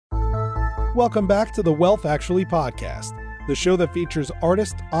Welcome back to the Wealth Actually podcast, the show that features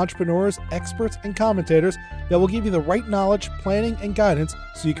artists, entrepreneurs, experts, and commentators that will give you the right knowledge, planning, and guidance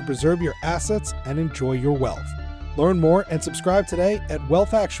so you can preserve your assets and enjoy your wealth. Learn more and subscribe today at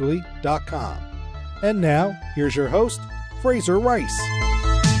wealthactually.com. And now, here's your host, Fraser Rice.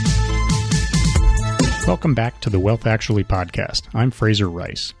 Welcome back to the Wealth Actually podcast. I'm Fraser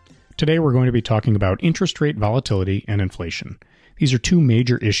Rice. Today we're going to be talking about interest rate volatility and inflation. These are two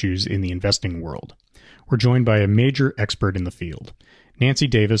major issues in the investing world. We're joined by a major expert in the field. Nancy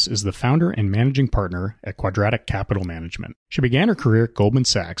Davis is the founder and managing partner at Quadratic Capital Management. She began her career at Goldman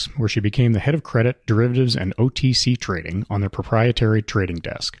Sachs, where she became the head of credit, derivatives, and OTC trading on their proprietary trading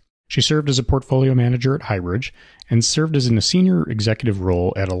desk. She served as a portfolio manager at Highbridge and served as in a senior executive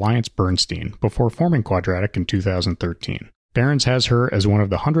role at AllianceBernstein before forming Quadratic in 2013. Barron's has her as one of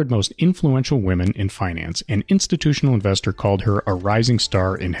the 100 most influential women in finance. An institutional investor called her a rising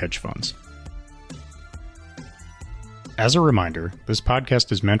star in hedge funds. As a reminder, this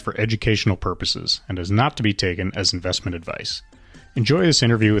podcast is meant for educational purposes and is not to be taken as investment advice. Enjoy this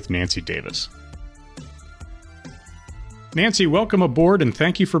interview with Nancy Davis. Nancy, welcome aboard and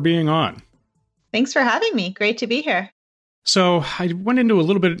thank you for being on. Thanks for having me. Great to be here. So I went into a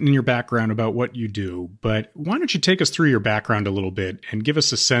little bit in your background about what you do, but why don't you take us through your background a little bit and give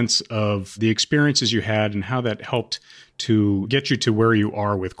us a sense of the experiences you had and how that helped to get you to where you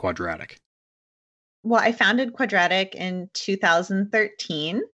are with Quadratic? Well, I founded Quadratic in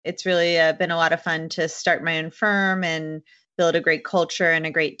 2013. It's really been a lot of fun to start my own firm and build a great culture and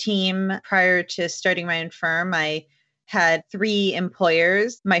a great team. Prior to starting my own firm, I had 3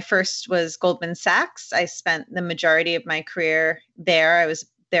 employers. My first was Goldman Sachs. I spent the majority of my career there. I was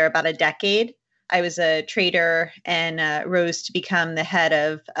there about a decade. I was a trader and rose to become the head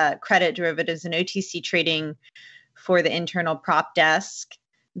of credit, derivatives, and OTC trading for the internal prop desk.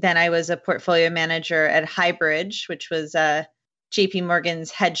 Then I was a portfolio manager at Highbridge, which was JP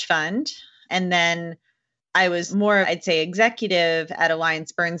Morgan's hedge fund. And then I was more, I'd say, executive at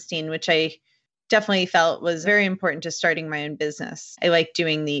AllianceBernstein, which I definitely felt was very important to starting my own business. I like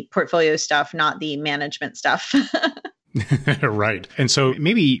doing the portfolio stuff, not the management stuff. Right. And so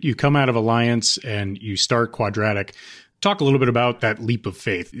maybe you come out of Alliance and you start Quadratic. Talk a little bit about that leap of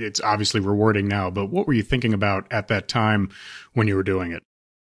faith. It's obviously rewarding now, but what were you thinking about at that time when you were doing it?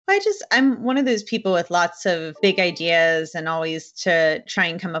 I'm one of those people with lots of big ideas and always to try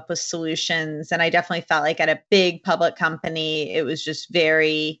and come up with solutions. And I definitely felt like at a big public company, it was just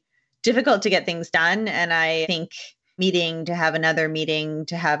very difficult to get things done. And I think to have another meeting,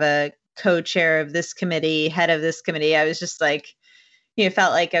 to have a co-chair of this committee, head of this committee, I was just like,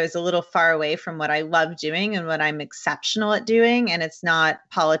 felt like I was a little far away from what I love doing and what I'm exceptional at doing. And it's not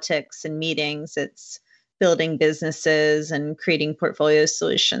politics and meetings, it's building businesses and creating portfolio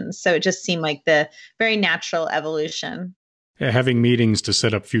solutions. So it just seemed like the very natural evolution. Yeah, having meetings to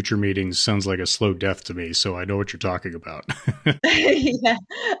set up future meetings sounds like a slow death to me, so I know what you're talking about. Yeah,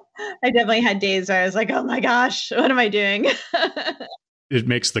 I definitely had days where I was like, oh my gosh, what am I doing? It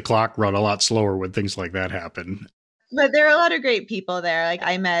makes the clock run a lot slower when things like that happen. But there are a lot of great people there. Like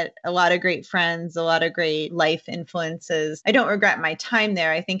I met a lot of great friends, a lot of great life influences. I don't regret my time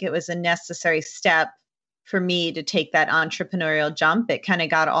there. I think it was a necessary step for me to take that entrepreneurial jump. It kind of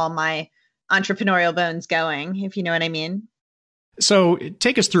got all my entrepreneurial bones going, if you know what I mean. So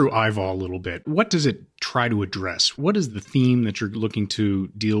take us through IVOL a little bit. What does it try to address? What is the theme that you're looking to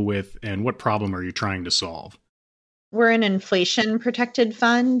deal with, and what problem are you trying to solve? We're an inflation protected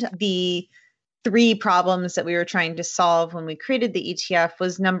fund. The 3 problems that we were trying to solve when we created the ETF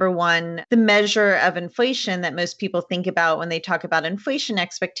was, number one, the measure of inflation that most people think about when they talk about inflation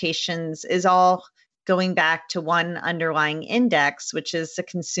expectations is all going back to one underlying index, which is the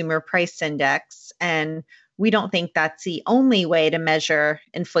consumer price index. And we don't think that's the only way to measure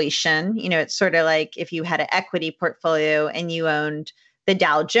inflation. It's sort of like if you had an equity portfolio and you owned the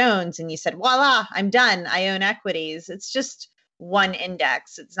Dow Jones and you said, voila, I'm done, I own equities. It's just one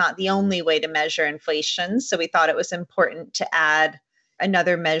index. It's not the only way to measure inflation. So we thought it was important to add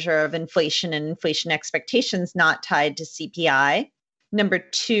another measure of inflation and inflation expectations not tied to CPI. Number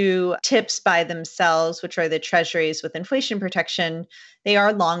 2, TIPS by themselves, which are the treasuries with inflation protection, they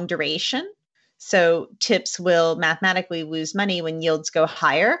are long duration. So TIPS will mathematically lose money when yields go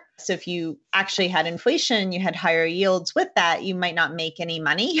higher. So if you actually had inflation, you had higher yields with that, you might not make any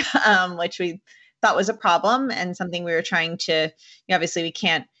money, which we thought was a problem and something we were trying to, obviously we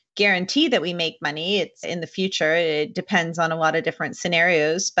can't guarantee that we make money. It's in the future. It depends on a lot of different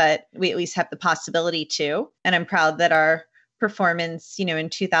scenarios, but we at least have the possibility to. And I'm proud that our performance, in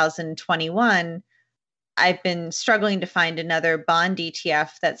 2021 I've been struggling to find another bond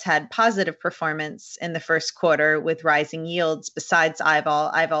ETF that's had positive performance in the first quarter with rising yields besides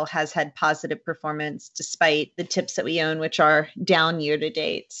IVOL. IVOL has had positive performance despite the tips that we own, which are down year to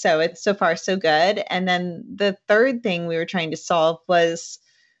date. So it's so far so good. And then the third thing we were trying to solve was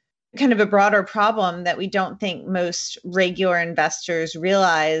kind of a broader problem that we don't think most regular investors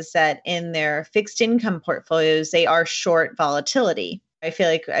realize, that in their fixed income portfolios, they are short volatility. I feel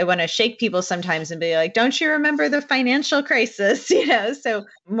like I want to shake people sometimes and be like, don't you remember the financial crisis? So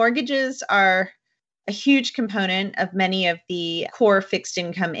mortgages are a huge component of many of the core fixed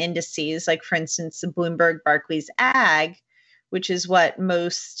income indices, like for instance, the Bloomberg Barclays Ag, which is what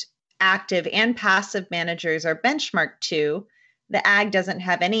most active and passive managers are benchmarked to. The Ag doesn't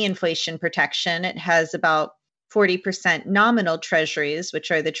have any inflation protection. It has about 40% nominal treasuries,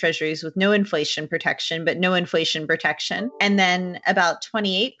 which are the treasuries with no inflation protection, but no inflation protection. And then about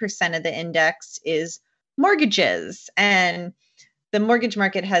 28% of the index is mortgages. And the mortgage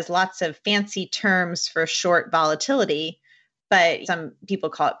market has lots of fancy terms for short volatility, but some people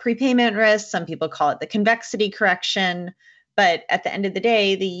call it prepayment risk. Some people call it the convexity correction. But at the end of the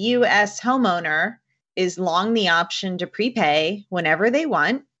day, the US homeowner is long the option to prepay whenever they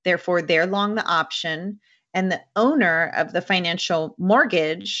want. Therefore, they're long the option. And the owner of the financial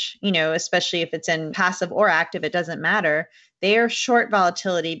mortgage, especially if it's in passive or active, it doesn't matter. They are short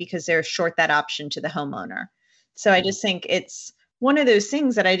volatility because they're short that option to the homeowner. So I just think it's one of those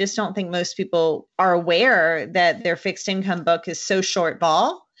things that I just don't think most people are aware, that their fixed income book is so short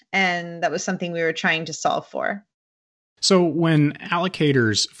vol. And that was something we were trying to solve for. So when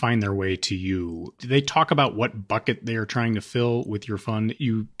allocators find their way to you, do they talk about what bucket they are trying to fill with your fund?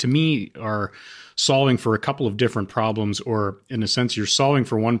 You, to me, are solving for a couple of different problems, or in a sense, you're solving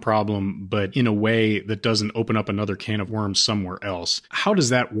for one problem, but in a way that doesn't open up another can of worms somewhere else. How does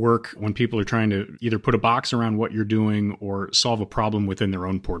that work when people are trying to either put a box around what you're doing or solve a problem within their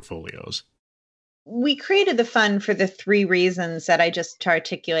own portfolios? We created the fund for the three reasons that I just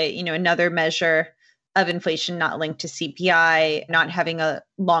articulate, another measure of inflation not linked to CPI, not having a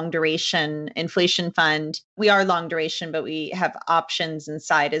long duration inflation fund. We are long duration, but we have options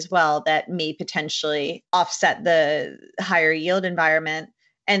inside as well that may potentially offset the higher yield environment.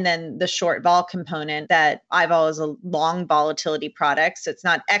 And then the short vol component, that IVOL is a long volatility product. So it's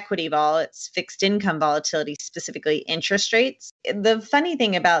not equity vol, it's fixed income volatility, specifically interest rates. The funny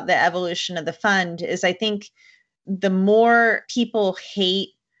thing about the evolution of the fund is I think the more people hate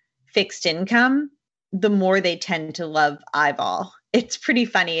fixed income, the more they tend to love IVOL. It's pretty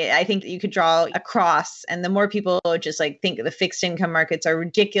funny. I think you could draw a cross, and the more people just think the fixed income markets are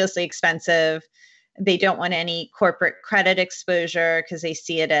ridiculously expensive. They don't want any corporate credit exposure because they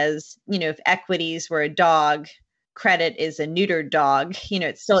see it as, if equities were a dog, credit is a neutered dog.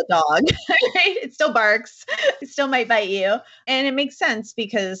 It's still a dog, right? It still barks. It still might bite you. And it makes sense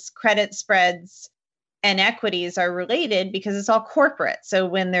because credit spreads and equities are related because it's all corporate. So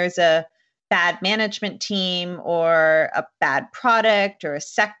when there's a bad management team or a bad product or a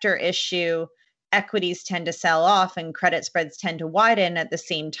sector issue, equities tend to sell off and credit spreads tend to widen at the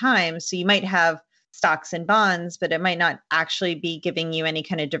same time. So you might have stocks and bonds, but it might not actually be giving you any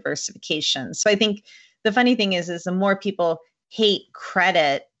kind of diversification. So I think the funny thing is the more people hate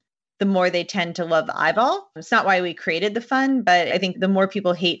credit, the more they tend to love IVOL. It's not why we created the fund, but I think the more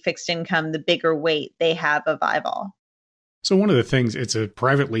people hate fixed income, the bigger weight they have of IVOL. So one of the things, it's a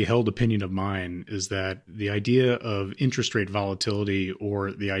privately held opinion of mine, is that the idea of interest rate volatility,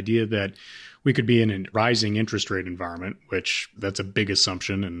 or the idea that we could be in a rising interest rate environment, which that's a big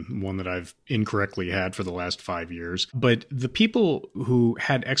assumption and one that I've incorrectly had for the last 5 years. But the people who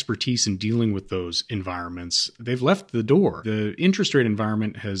had expertise in dealing with those environments, they've left the door. The interest rate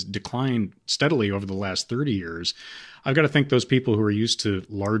environment has declined steadily over the last 30 years. I've got to think those people who are used to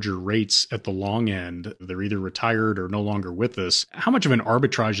larger rates at the long end, they're either retired or no longer with us. How much of an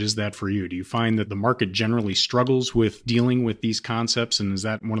arbitrage is that for you? Do you find that the market generally struggles with dealing with these concepts? And is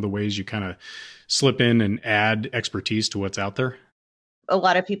that one of the ways you kind of slip in and add expertise to what's out there? A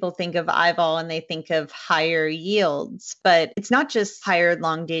lot of people think of IVOL and they think of higher yields, but it's not just higher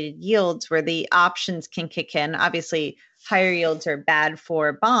long dated yields where the options can kick in. Obviously, higher yields are bad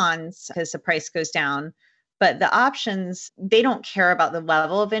for bonds because the price goes down. But the options, they don't care about the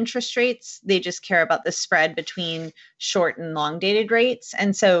level of interest rates. They just care about the spread between short and long dated rates.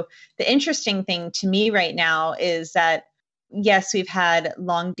 And so the interesting thing to me right now is that, yes, we've had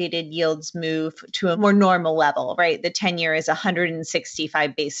long dated yields move to a more normal level, right? The 10-year is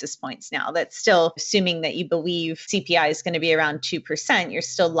 165 basis points now. That's still assuming that you believe CPI is going to be around 2%. You're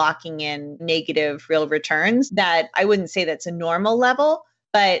still locking in negative real returns. That I wouldn't say that's a normal level,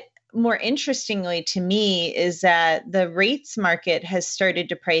 but more interestingly to me is that the rates market has started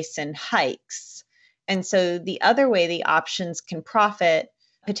to price in hikes. And so the other way the options can profit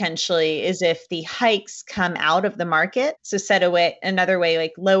potentially is if the hikes come out of the market. So said away another way,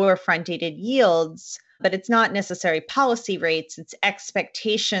 like lower front dated yields, but it's not necessarily policy rates, it's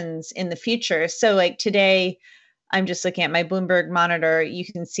expectations in the future. So like today, I'm just looking at my Bloomberg monitor. You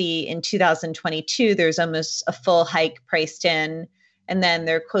can see in 2022, there's almost a full hike priced in. And then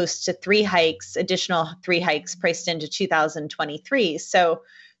they're close to additional three hikes priced into 2023. So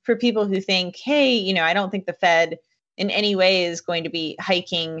for people who think, hey, I don't think the Fed in any way is going to be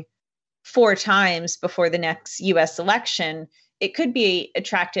hiking 4 times before the next US election, it could be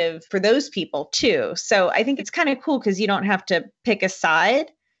attractive for those people too. So I think it's kind of cool because you don't have to pick a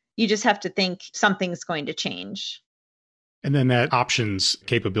side. You just have to think something's going to change. And then that options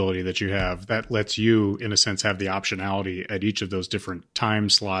capability that you have, that lets you, in a sense, have the optionality at each of those different time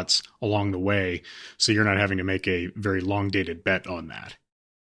slots along the way. So you're not having to make a very long dated bet on that.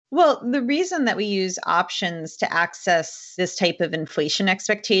 Well, the reason that we use options to access this type of inflation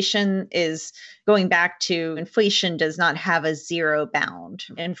expectation is going back to inflation does not have a zero bound.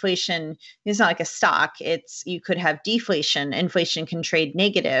 Inflation is not like a stock. You could have deflation. Inflation can trade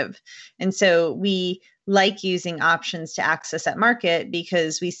negative. And so we like using options to access that market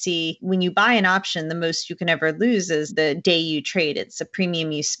because we see when you buy an option, the most you can ever lose is the day you trade. It's a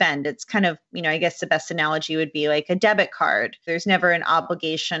premium you spend. It's kind of, I guess the best analogy would be like a debit card. There's never an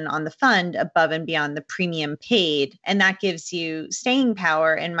obligation on the fund above and beyond the premium paid. And that gives you staying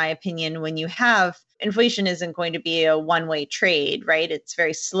power, in my opinion, when you have inflation isn't going to be a one-way trade, right? It's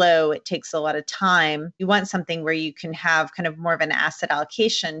very slow. It takes a lot of time. You want something where you can have kind of more of an asset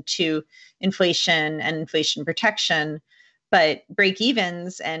allocation to inflation and inflation protection. But break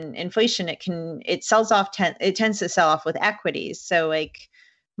evens and inflation, it tends to sell off with equities. So like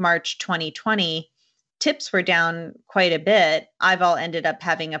March 2020, tips were down quite a bit. IVOL ended up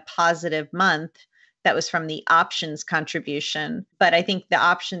having a positive month. That was from the options contribution. But I think the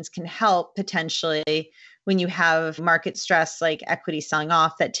options can help potentially when you have market stress like equity selling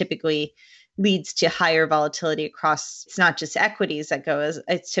off, that typically leads to higher volatility across, it's not just equities that go,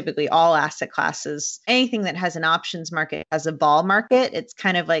 it's typically all asset classes. Anything that has an options market has a vol market. It's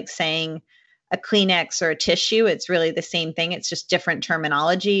kind of like saying a Kleenex or a tissue. It's really the same thing. It's just different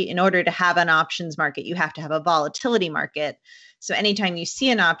terminology. In order to have an options market, you have to have a volatility market. So anytime you see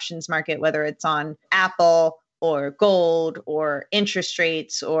an options market, whether it's on Apple or gold or interest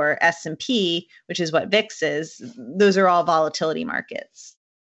rates or S&P, which is what VIX is, those are all volatility markets.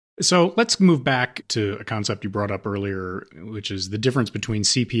 So let's move back to a concept you brought up earlier, which is the difference between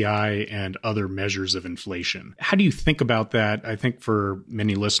CPI and other measures of inflation. How do you think about that? I think for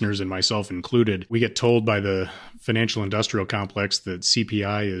many listeners and myself included, we get told by the financial industrial complex that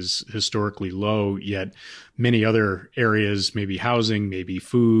CPI is historically low, yet many other areas, maybe housing, maybe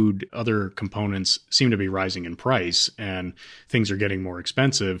food, other components seem to be rising in price and things are getting more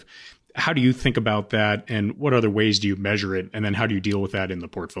expensive. How do you think about that, and what other ways do you measure it, and then how do you deal with that in the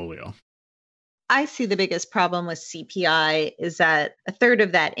portfolio? I see the biggest problem with CPI is that a third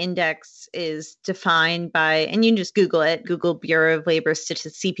of that index is defined by, and you can just Google it, Google Bureau of Labor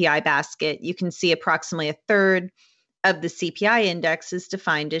Statistics CPI basket. You can see approximately a third of the CPI index is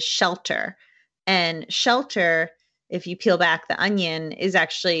defined as shelter. And shelter, if you peel back the onion, is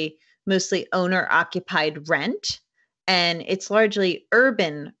actually mostly owner-occupied rent. And it's largely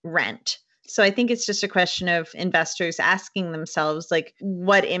urban rent. So I think it's just a question of investors asking themselves, like,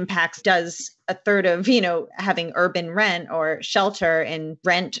 what impacts does a third of, having urban rent or shelter in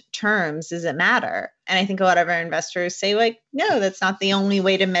rent terms, does it matter? And I think a lot of our investors say, like, no, that's not the only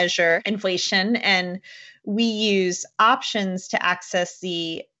way to measure inflation. And we use options to access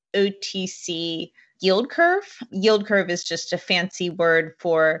the OTC yield curve. Yield curve is just a fancy word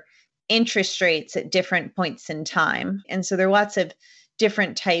for interest rates at different points in time. And so there are lots of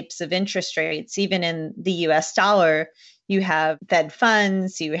different types of interest rates. Even in the US dollar, you have Fed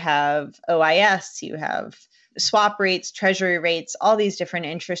funds, you have OIS, you have swap rates, treasury rates, all these different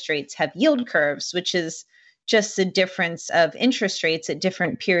interest rates have yield curves, which is just the difference of interest rates at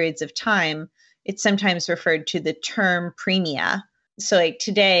different periods of time. It's sometimes referred to the term premia. So like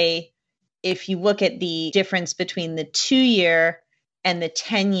today, if you look at the difference between the 2-year and the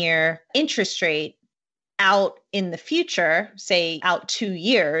 10-year interest rate out in the future, say out 2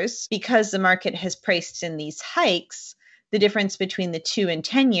 years, because the market has priced in these hikes, the difference between the 2 and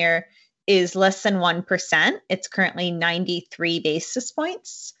 10-year is less than 1%. It's currently 93 basis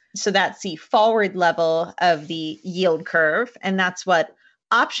points. So that's the forward level of the yield curve. And that's what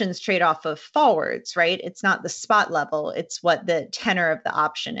options trade off of forwards, right? It's not the spot level, it's what the tenor of the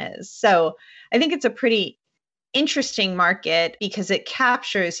option is. So I think it's a pretty interesting market because it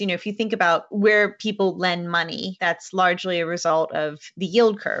captures, if you think about where people lend money, that's largely a result of the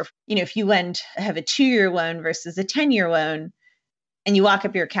yield curve. If you have a 2-year loan versus a 10-year loan and you lock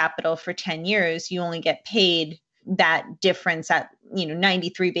up your capital for 10 years, you only get paid that difference at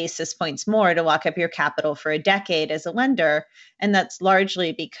 93 basis points more to lock up your capital for a decade as a lender. And that's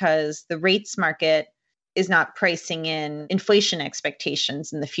largely because the rates market is not pricing in inflation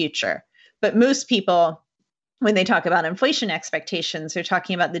expectations in the future. But most people, when they talk about inflation expectations, they're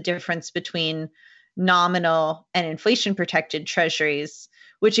talking about the difference between nominal and inflation protected treasuries,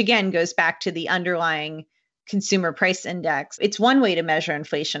 which again goes back to the underlying consumer price index. It's one way to measure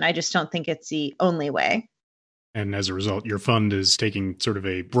inflation. I just don't think it's the only way. And as a result, your fund is taking sort of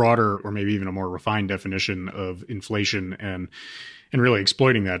a broader or maybe even a more refined definition of inflation and really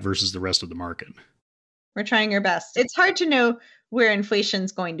exploiting that versus the rest of the market. We're trying our best. It's hard to know where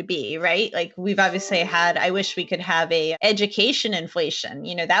inflation's going to be, right? Like we've obviously I wish we could have a education inflation,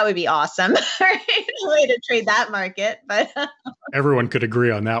 that would be awesome, right? A way to trade that market, but everyone could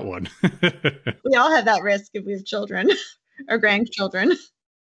agree on that one. We all have that risk if we have children or grandchildren.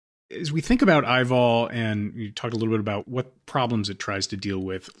 As we think about IVOL, and you talked a little bit about what problems it tries to deal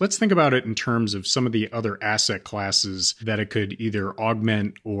with, let's think about it in terms of some of the other asset classes that it could either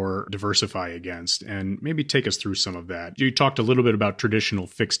augment or diversify against, and maybe take us through some of that. You talked a little bit about traditional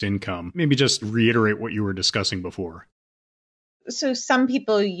fixed income. Maybe just reiterate what you were discussing before. So some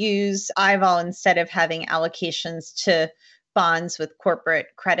people use IVOL instead of having allocations to bonds with corporate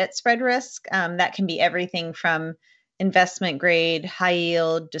credit spread risk. That can be everything from investment grade, high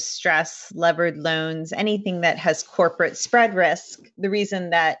yield, distress, levered loans, anything that has corporate spread risk. The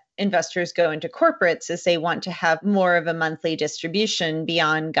reason that investors go into corporates is they want to have more of a monthly distribution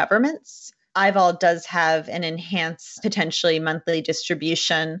beyond governments. IVOL does have an enhanced, potentially monthly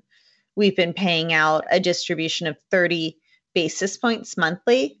distribution. We've been paying out a distribution of 30 basis points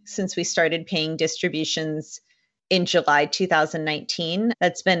monthly since we started paying distributions in July 2019.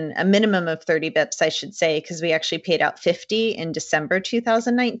 That's been a minimum of 30 bips, I should say, because we actually paid out 50 in December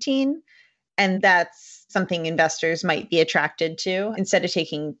 2019. And that's something investors might be attracted to. Instead of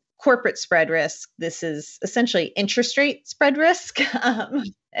taking corporate spread risk, this is essentially interest rate spread risk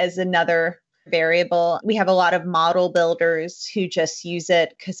as another variable. We have a lot of model builders who just use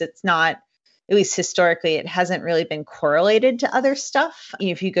it because it's not, at least historically, it hasn't really been correlated to other stuff.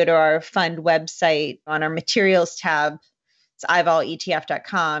 If you go to our fund website on our materials tab, it's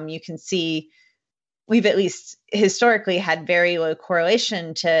IVOL'S.com, you can see we've at least historically had very low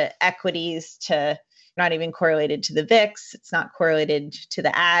correlation to equities, to not even correlated to the VIX. It's not correlated to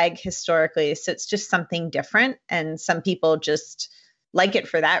the ag historically. So it's just something different. And some people just like it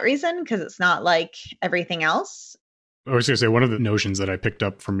for that reason because it's not like everything else. I was going to say, one of the notions that I picked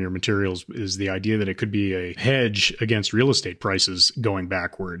up from your materials is the idea that it could be a hedge against real estate prices going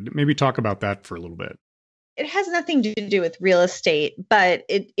backward. Maybe talk about that for a little bit. It has nothing to do with real estate, but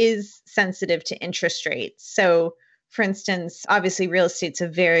it is sensitive to interest rates. So, for instance, obviously real estate's a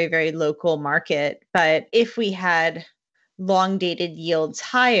very, very local market, but if we had long dated yields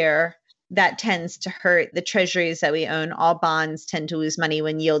higher, that tends to hurt the treasuries that we own. All bonds tend to lose money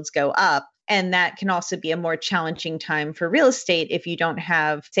when yields go up. And that can also be a more challenging time for real estate if you don't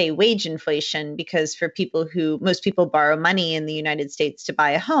have, say, wage inflation, because most people borrow money in the United States to buy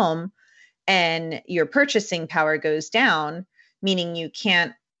a home, and your purchasing power goes down, meaning you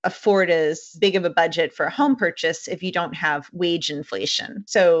can't afford as big of a budget for a home purchase if you don't have wage inflation.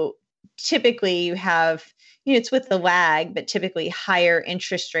 So typically you have, it's with the lag, but typically higher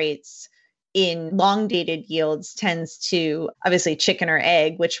interest rates in long dated yields tends to, obviously, chicken or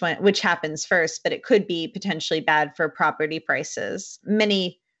egg, which happens first, but it could be potentially bad for property prices.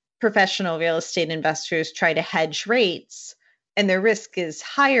 Many professional real estate investors try to hedge rates, and their risk is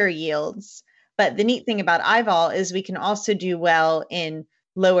higher yields. But the neat thing about IVOL is we can also do well in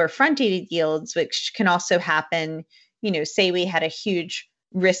lower front dated yields, which can also happen, say we had a huge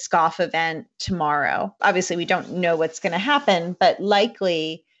risk off event tomorrow. Obviously, we don't know what's going to happen, but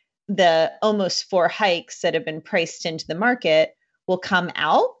likely the almost 4 hikes that have been priced into the market will come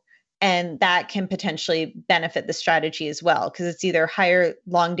out, and that can potentially benefit the strategy as well, because it's either higher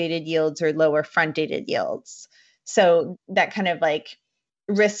long dated yields or lower front dated yields. So that kind of like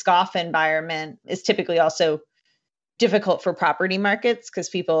risk off environment is typically also difficult for property markets because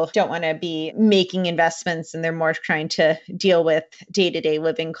people don't want to be making investments and they're more trying to deal with day-to-day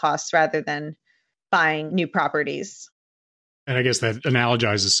living costs rather than buying new properties. And I guess that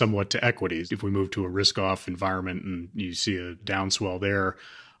analogizes somewhat to equities. If we move to a risk-off environment and you see a downswell there,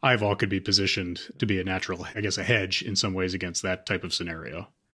 IVOL could be positioned to be a natural, I guess, a hedge in some ways against that type of scenario.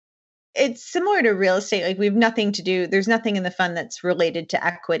 It's similar to real estate. Like we have nothing to do. There's nothing in the fund that's related to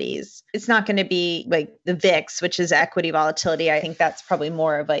equities. It's not going to be like the VIX, which is equity volatility. I think that's probably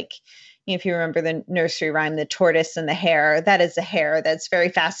more of like, if you remember the nursery rhyme, the tortoise and the hare, that is a hare that's very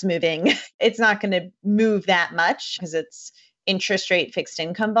fast moving. It's not going to move that much because it's interest rate fixed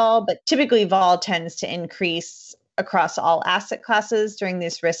income vol. But typically vol tends to increase across all asset classes during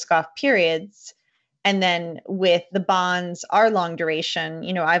these risk off periods. And then with the bonds, our long duration,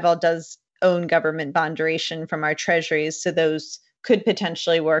 IVOL does own government bond duration from our treasuries. So those could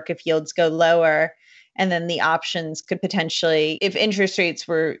potentially work if yields go lower. And then the options could potentially, if interest rates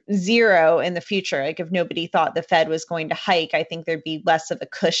were zero in the future, like if nobody thought the Fed was going to hike, I think there'd be less of a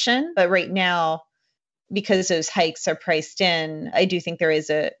cushion. But right now, because those hikes are priced in, I do think there is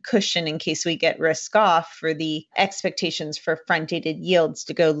a cushion in case we get risk off for the expectations for front-dated yields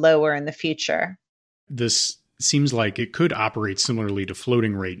to go lower in the future. This seems like it could operate similarly to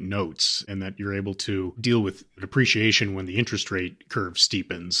floating rate notes and that you're able to deal with depreciation when the interest rate curve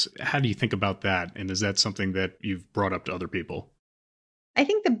steepens. How do you think about that? And is that something that you've brought up to other people? I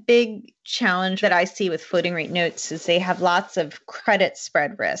think the big challenge that I see with floating rate notes is they have lots of credit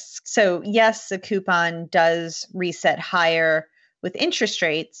spread risk. So yes, the coupon does reset higher with interest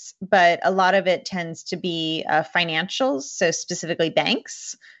rates, but a lot of it tends to be financials, so specifically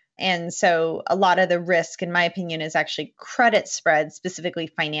banks. And so a lot of the risk, in my opinion, is actually credit spread, specifically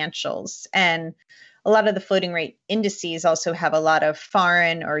financials. And a lot of the floating rate indices also have a lot of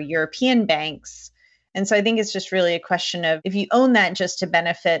foreign or European banks. And so I think it's just really a question of if you own that just to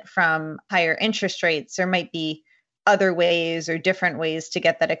benefit from higher interest rates, there might be other ways or different ways to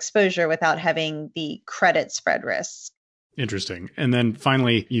get that exposure without having the credit spread risk. Interesting. And then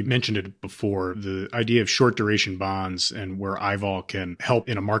finally, you mentioned it before, the idea of short duration bonds and where IVOL can help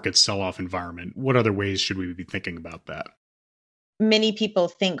in a market sell-off environment. What other ways should we be thinking about that? Many people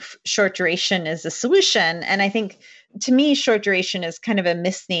think short duration is a solution. And I think to me, short duration is kind of a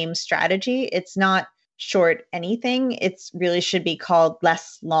misnamed strategy. It's not short anything. It really should be called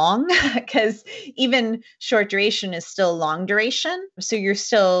less long because even short duration is still long duration. So you're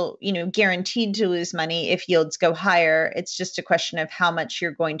still, guaranteed to lose money if yields go higher. It's just a question of how much you're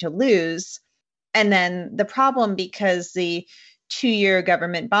going to lose. And then the problem, because the 2-year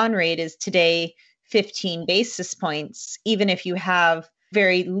government bond rate is today 15 basis points, even if you have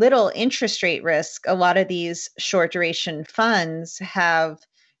very little interest rate risk, a lot of these short duration funds have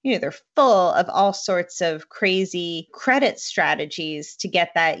they're full of all sorts of crazy credit strategies to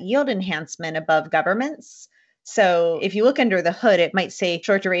get that yield enhancement above governments. So if you look under the hood, it might say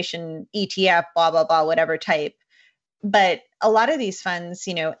short duration ETF, blah, blah, blah, whatever type. But a lot of these funds,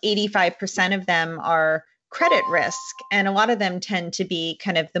 85% of them are credit risk. And a lot of them tend to be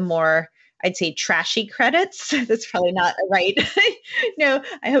kind of the more, I'd say, trashy credits. That's probably not right. No,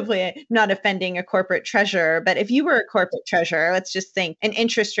 hopefully I'm not offending a corporate treasurer. But if you were a corporate treasurer, let's just think, and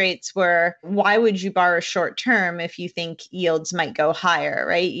interest rates were, why would you borrow short term if you think yields might go higher,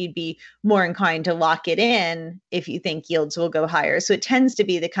 right? You'd be more inclined to lock it in if you think yields will go higher. So it tends to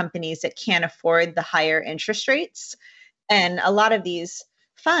be the companies that can't afford the higher interest rates. And a lot of these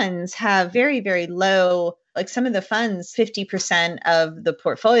funds have very, very low, like some of the funds, 50% of the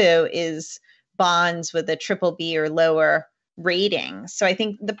portfolio is bonds with a triple B or lower rating. So I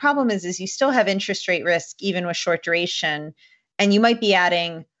think the problem is you still have interest rate risk, even with short duration, and you might be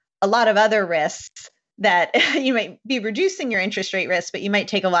adding a lot of other risks that you might be reducing your interest rate risk, but you might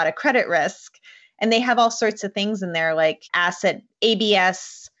take a lot of credit risk. And they have all sorts of things in there like asset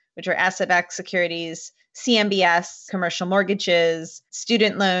ABS, which are asset-backed securities, CMBS, commercial mortgages,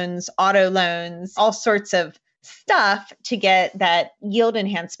 student loans, auto loans, all sorts of stuff to get that yield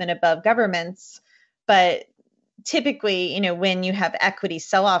enhancement above governments. But typically, when you have equity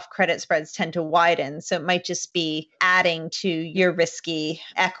sell-off, credit spreads tend to widen. So it might just be adding to your risky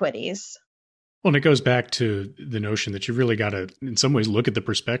equities. Well, and it goes back to the notion that you really got to, in some ways, look at the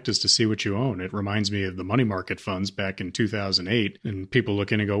prospectus to see what you own. It reminds me of the money market funds back in 2008. And people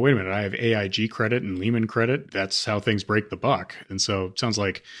look in and go, wait a minute, I have AIG credit and Lehman credit. That's how things break the buck. And so it sounds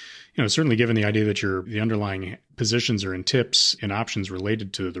like, certainly given the idea that the underlying positions are in tips and options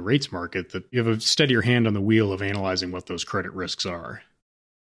related to the rates market, that you have a steadier hand on the wheel of analyzing what those credit risks are.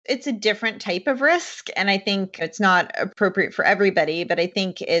 It's a different type of risk. And I think it's not appropriate for everybody, but I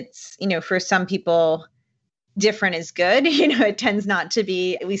think it's, for some people, different is good. It tends not to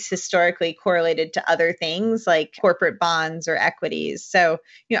be, at least historically, correlated to other things like corporate bonds or equities. So,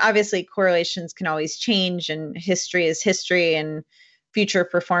 obviously correlations can always change, and history is history and future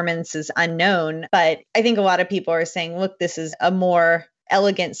performance is unknown. But I think a lot of people are saying, look, this is a more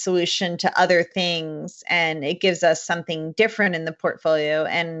elegant solution to other things, and it gives us something different in the portfolio.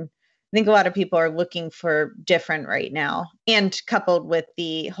 And I think a lot of people are looking for different right now, and coupled with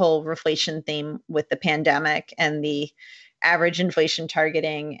the whole reflation theme with the pandemic and the average inflation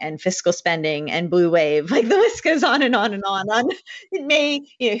targeting and fiscal spending and blue wave, like the list goes on and on and on. It may,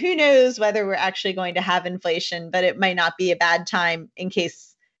 who knows whether we're actually going to have inflation, but it might not be a bad time in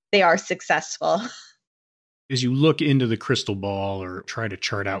case they are successful. As you look into the crystal ball or try to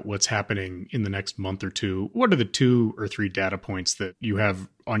chart out what's happening in the next month or two, what are the 2 or 3 data points that you have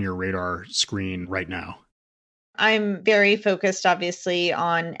on your radar screen right now? I'm very focused, obviously,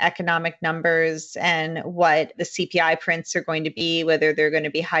 on economic numbers and what the CPI prints are going to be, whether they're going to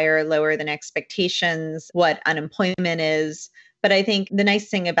be higher or lower than expectations, what unemployment is. But I think the nice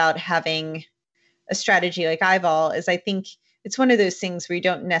thing about having a strategy like IVOL is I think it's one of those things where you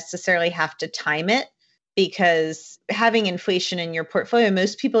don't necessarily have to time it, because having inflation in your portfolio,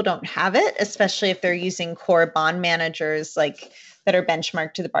 most people don't have it, especially if they're using core bond managers like that are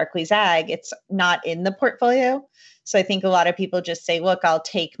benchmarked to the Barclays Ag. It's not in the portfolio. So I think a lot of people just say, look, I'll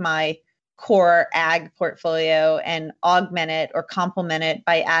take my core ag portfolio and augment it or complement it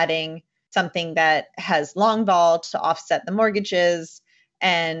by adding something that has long vol to offset the mortgages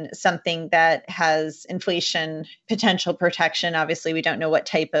and something that has inflation potential protection. Obviously, we don't know what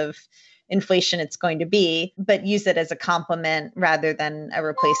type of inflation it's going to be, but use it as a complement rather than a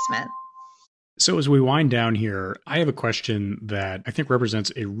replacement. So as we wind down here, I have a question that I think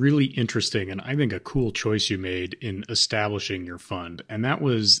represents a really interesting and I think a cool choice you made in establishing your fund. And that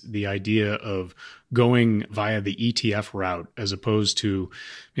was the idea of going via the ETF route as opposed to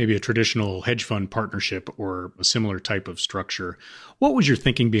maybe a traditional hedge fund partnership or a similar type of structure. What was your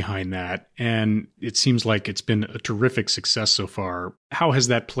thinking behind that? And it seems like it's been a terrific success so far. How has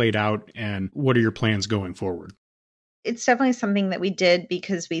that played out, and what are your plans going forward? It's definitely something that we did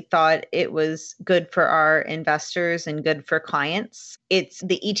because we thought it was good for our investors and good for clients. It's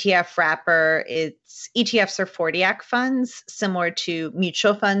the ETF wrapper. ETFs are 40 Act funds, similar to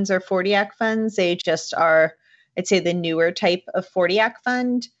mutual funds or 40 Act funds. They just are, I'd say, the newer type of 40 Act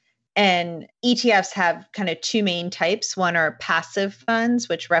fund. And ETFs have kind of 2 main types. One are passive funds,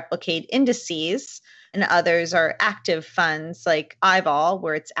 which replicate indices, and others are active funds like IVOL,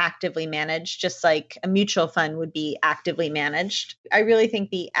 where it's actively managed, just like a mutual fund would be actively managed. I really think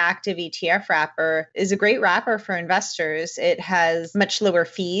the active ETF wrapper is a great wrapper for investors. It has much lower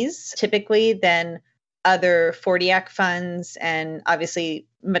fees typically than other 40 Act funds, and obviously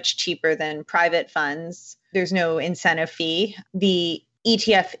much cheaper than private funds. There's no incentive fee. The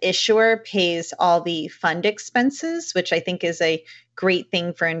ETF issuer pays all the fund expenses, which I think is a great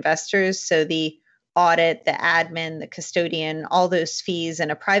thing for investors. So the audit, the admin, the custodian, all those fees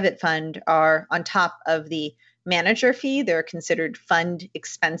in a private fund are on top of the manager fee. They're considered fund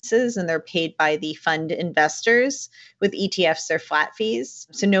expenses and they're paid by the fund investors. With ETFs, they're flat fees.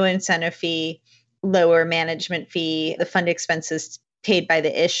 So no incentive fee, lower management fee, the fund expenses paid by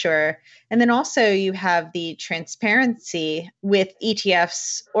the issuer. And then also you have the transparency with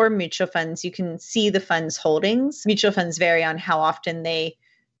ETFs or mutual funds. You can see the fund's holdings. Mutual funds vary on how often they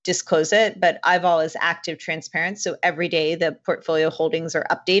disclose it, but IVOL is active transparent. So every day the portfolio holdings are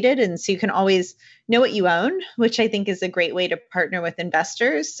updated. And so you can always know what you own, which I think is a great way to partner with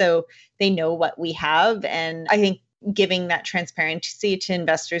investors. So they know what we have. And I think giving that transparency to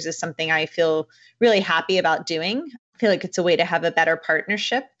investors is something I feel really happy about doing. I feel like it's a way to have a better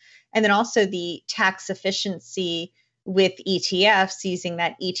partnership. And then also the tax efficiency with ETFs, using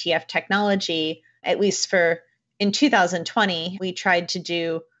that ETF technology, at least in 2020, we tried to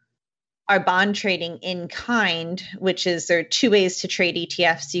do our bond trading in kind, which is there are 2 ways to trade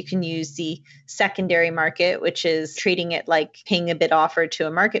ETFs. You can use the secondary market, which is trading it like paying a bid offer to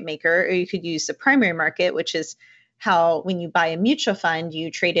a market maker, or you could use the primary market, which is how when you buy a mutual fund,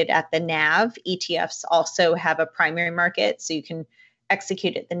 you trade it at the NAV. ETFs also have a primary market, so you can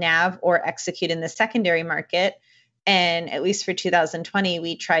execute at the NAV or execute in the secondary market. And at least for 2020,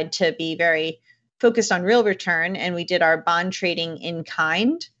 we tried to be very focused on real return, and we did our bond trading in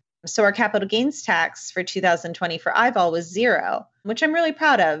kind. So our capital gains tax for 2020 for IVOL was 0, which I'm really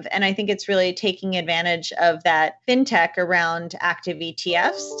proud of. And I think it's really taking advantage of that fintech around active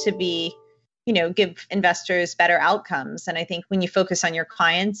ETFs to be, give investors better outcomes. And I think when you focus on your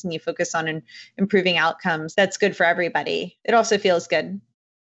clients and you focus on improving outcomes, that's good for everybody. It also feels good.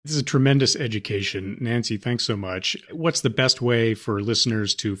 This is a tremendous education. Nancy, thanks so much. What's the best way for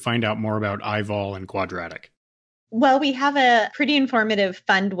listeners to find out more about IVOL and Quadratic? Well, we have a pretty informative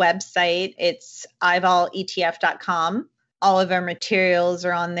fund website. It's IVOL'Etf.com. All of our materials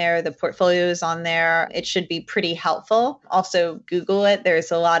are on there. The portfolio is on there. It should be pretty helpful. Also, Google it.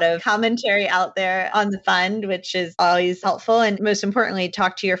 There's a lot of commentary out there on the fund, which is always helpful. And most importantly,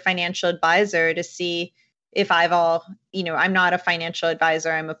 talk to your financial advisor to see if IVOL, I'm not a financial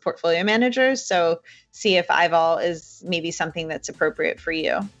advisor, I'm a portfolio manager. So see if IVOL is maybe something that's appropriate for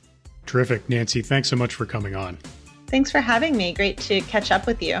you. Terrific. Nancy, thanks so much for coming on. Thanks for having me. Great to catch up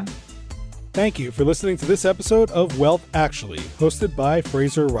with you. Thank you for listening to this episode of Wealth Actually, hosted by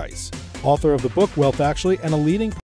Fraser Rice, author of the book Wealth Actually and a leading